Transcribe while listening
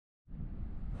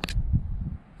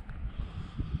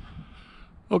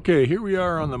Okay, here we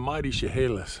are on the mighty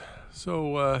Chehalis.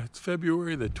 So it's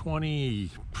February the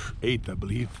 28th, I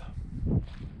believe.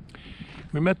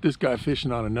 We met this guy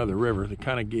fishing on another river that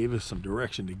kind of gave us some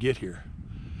direction to get here.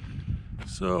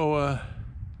 So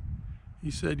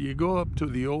he said you go up to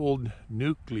the old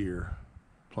nuclear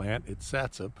plant at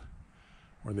Satsop,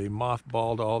 where they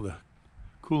mothballed all the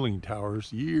cooling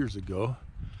towers years ago,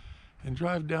 and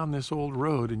drive down this old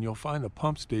road and you'll find the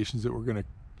pump stations that we're going to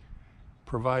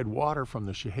provide water from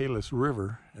the Chehalis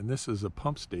River. And this is a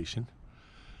pump station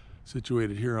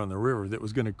situated here on the river that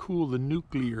was going to cool the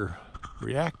nuclear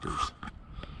reactors.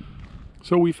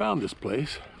 So we found this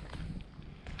place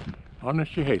on the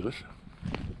Chehalis,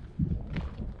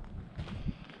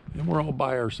 and we're all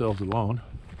by ourselves alone,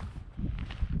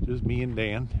 just me and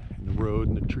Dan and the road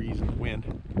and the trees and the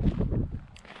wind,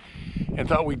 and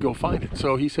thought we'd go find it.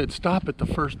 So he said stop at the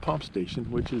first pump station,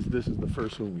 which is this is the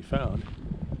first one we found.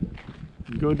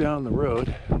 You go down the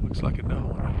road, it looks like another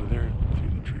one over there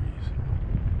through the trees.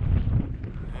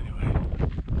 Anyway,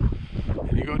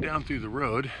 and you go down through the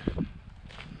road and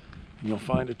you'll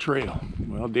find a trail.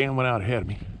 Well, Dan went out ahead of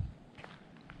me.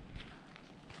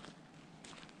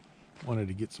 Wanted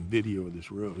to get some video of this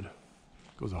road.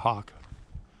 Goes a hawk.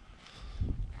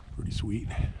 Pretty sweet.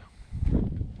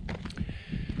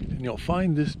 And you'll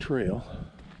find this trail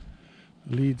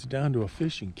leads down to a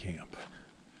fishing camp.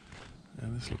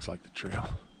 And this looks like the trail.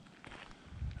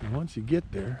 And once you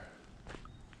get there,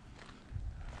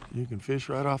 you can fish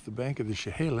right off the bank of the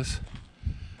Chehalis.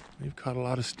 They've caught a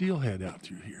lot of steelhead out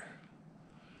through here.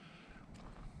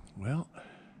 Well, I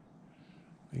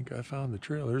think I found the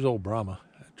trail. There's old Brahma.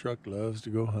 That truck loves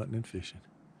to go hunting and fishing.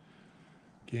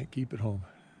 Can't keep it home.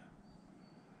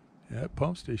 Yeah, that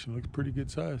pump station looks pretty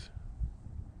good size.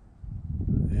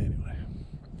 Anyway,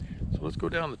 so let's go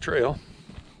down the trail.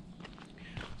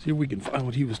 See if we can find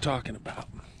what he was talking about.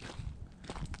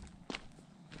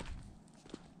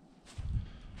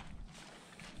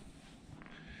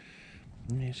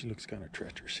 Yeah, she looks kind of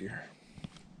treacherous here.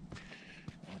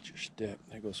 Watch your step.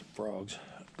 There goes some frogs.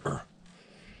 And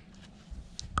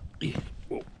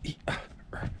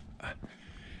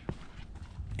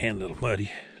a little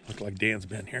muddy. Look like Dan's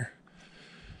been here.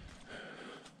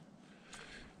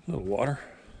 A little water.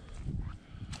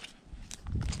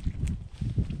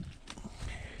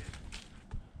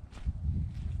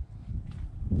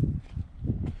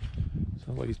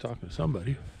 Sounds like he's talking to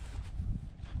somebody.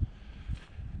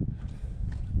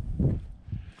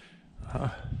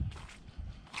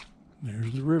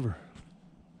 There's the river.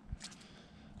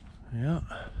 Yeah.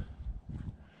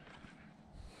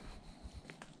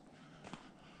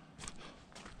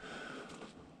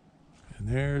 And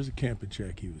there's the camping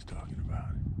shack he was talking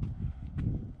about.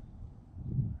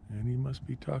 And he must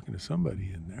be talking to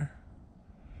somebody in there.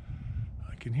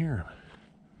 I can hear him.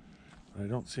 But I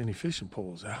don't see any fishing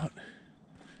poles out.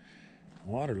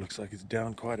 The water looks like it's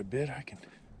down quite a bit. I can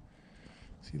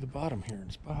see the bottom here in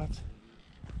spots.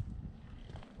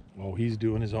 Oh, he's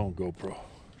doing his own GoPro.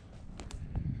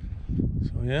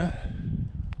 So yeah,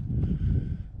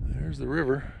 there's the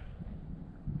river.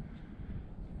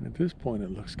 At this point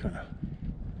it looks kind of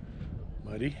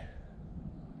muddy,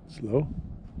 slow.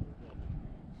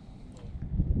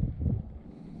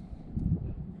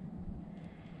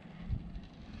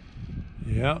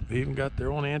 Yeah, they even got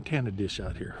their own antenna dish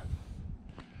out here.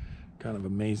 Kind of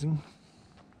amazing.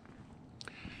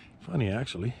 Funny,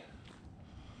 actually.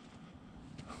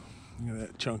 Look at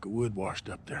that chunk of wood washed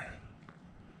up there.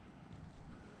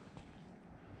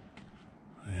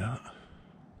 Yeah.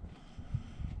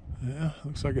 Yeah,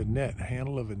 looks like a net, a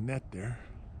handle of a net there.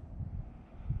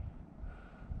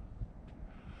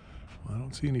 Well, I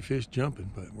don't see any fish jumping,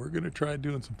 but we're going to try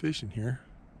doing some fishing here.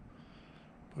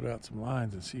 Put out some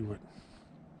lines and see what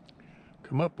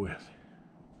come up with.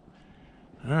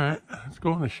 All right, let's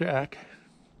go in the shack.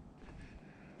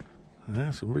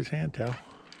 Somebody's hand towel.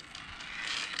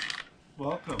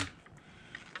 Welcome.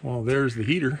 Well, there's the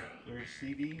heater. There's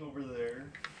CD over there.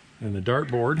 And the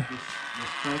dartboard. The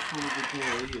special of the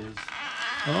day is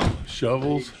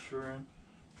shovels, shrimp,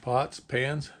 pots,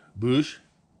 pans, bush.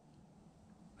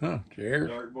 Chair.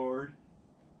 Dartboard.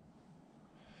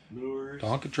 Lures.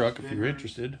 Tonka truck if you're spinners,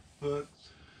 interested. Hooks.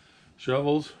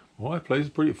 Shovels. Boy, place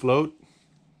is pretty afloat.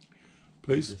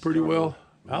 Place is pretty well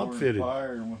outfitted.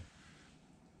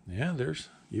 Yeah, there's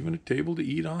even a table to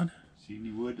eat on. See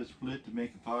any wood to split to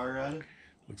make a fire out of?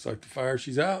 Looks like the fire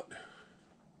she's out.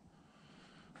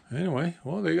 Anyway,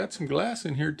 well, they got some glass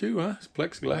in here too, huh? It's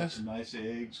plexiglass. Some nice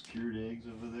eggs, cured eggs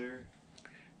over there.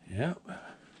 Yeah.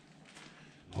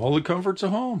 All the comforts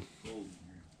of home.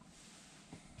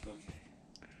 Okay.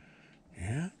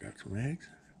 Yeah, got some eggs.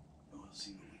 Oh, let's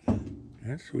see what we got.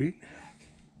 That's sweet.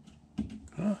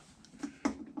 Huh?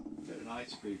 Got an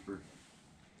ice scraper.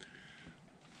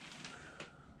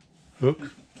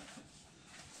 Hook.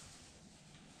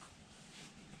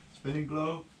 Spinning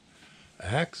globe.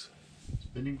 Axe.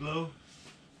 Spinning globe.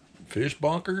 Fish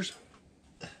bonkers.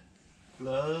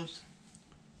 Gloves.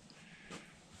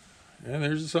 And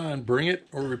there's a sign. Bring it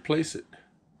or replace it.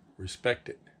 Respect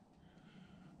it.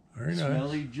 Very nice.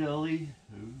 Smelly jelly.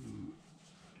 Ooh.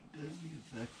 It does be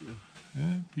effective.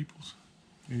 Yeah, people's.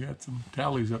 You got some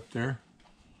tallies up there.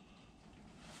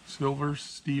 Silvers,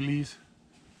 steelies.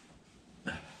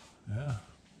 Yeah.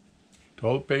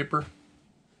 Toilet paper.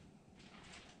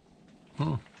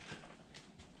 Well,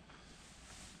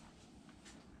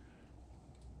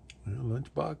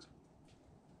 lunchbox.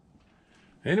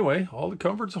 Anyway, all the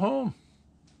comforts of home.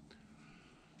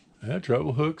 Yeah,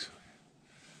 travel hooks.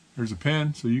 There's a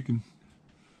pen so you can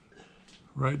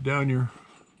write down your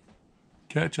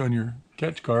catch on your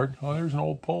catch card. Oh, there's an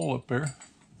old pole up there.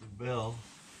 The bell.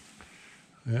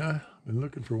 Yeah, been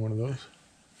looking for one of those.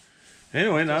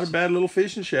 Anyway, not a bad little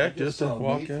fishing shack, just to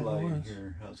walk in.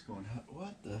 Here. I was going,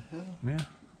 what the hell? Yeah.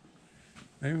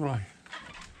 Maybe like.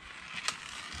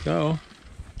 So,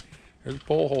 there's a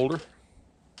pole holder.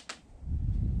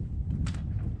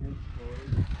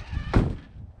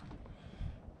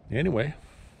 Anyway,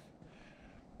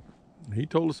 he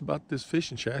told us about this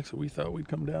fishing shack, so we thought we'd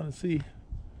come down and see.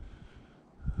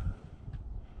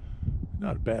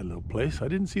 Not a bad little place. I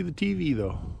didn't see the TV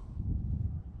though.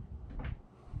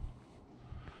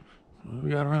 What do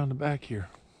we got around the back here?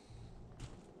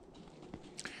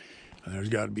 There's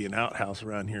got to be an outhouse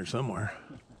around here somewhere.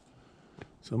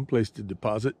 Some place to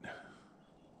deposit.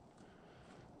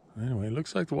 Anyway, it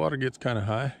looks like the water gets kind of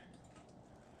high.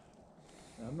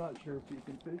 I'm not sure if you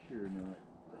can fish here or not.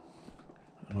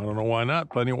 I don't know why not.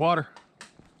 Plenty of water.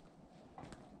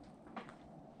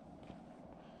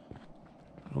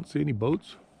 I don't see any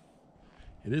boats.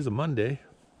 It is a Monday.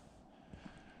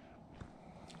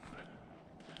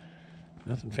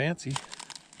 Nothing fancy.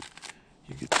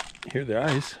 You could hear the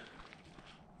ice.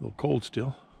 A little cold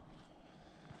still.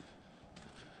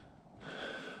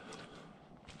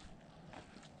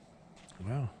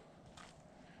 Wow.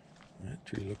 That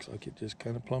tree looks like it just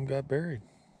kind of plumb got buried.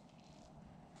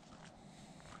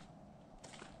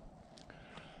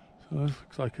 So this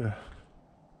looks like a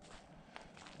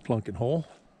plunking hole.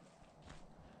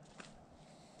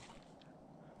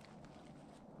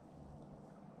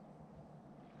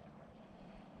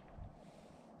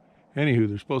 Anywho,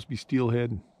 there's supposed to be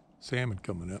steelhead and salmon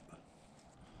coming up.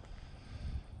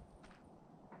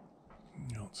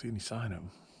 You don't see any sign of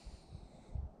them.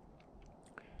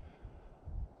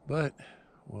 But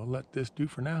we'll let this do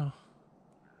for now.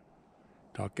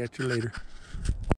 Talk at you later.